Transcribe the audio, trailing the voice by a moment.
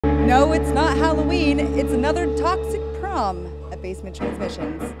No, it's not Halloween. It's another Toxic Prom at Basement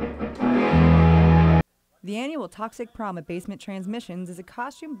Transmissions. The annual Toxic Prom at Basement Transmissions is a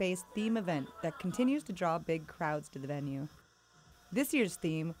costume-based theme event that continues to draw big crowds to the venue. This year's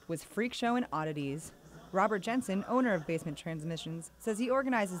theme was Freak Show and Oddities. Robert Jensen, owner of Basement Transmissions, says he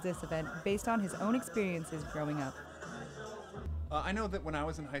organizes this event based on his own experiences growing up. I know that when I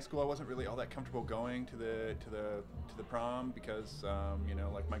was in high school, I wasn't really all that comfortable going to the prom because you know,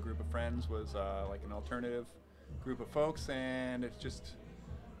 like my group of friends was like an alternative group of folks, and it's just,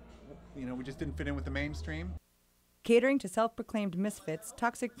 you know, we just didn't fit in with the mainstream. Catering to self-proclaimed misfits,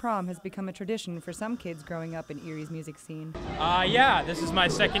 Toxic Prom has become a tradition for some kids growing up in Erie's music scene. Yeah, this is my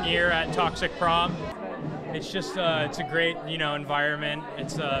second year at Toxic Prom. It's just, it's a great, you know, environment.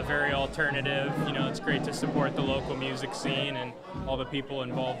 It's very alternative. You know, it's great to support the local music scene and all the people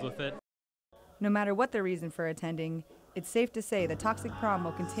involved with it. No matter what the reason for attending, it's safe to say that Toxic Prom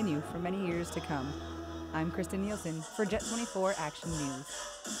will continue for many years to come. I'm Kristen Nielsen for Jet 24 Action News.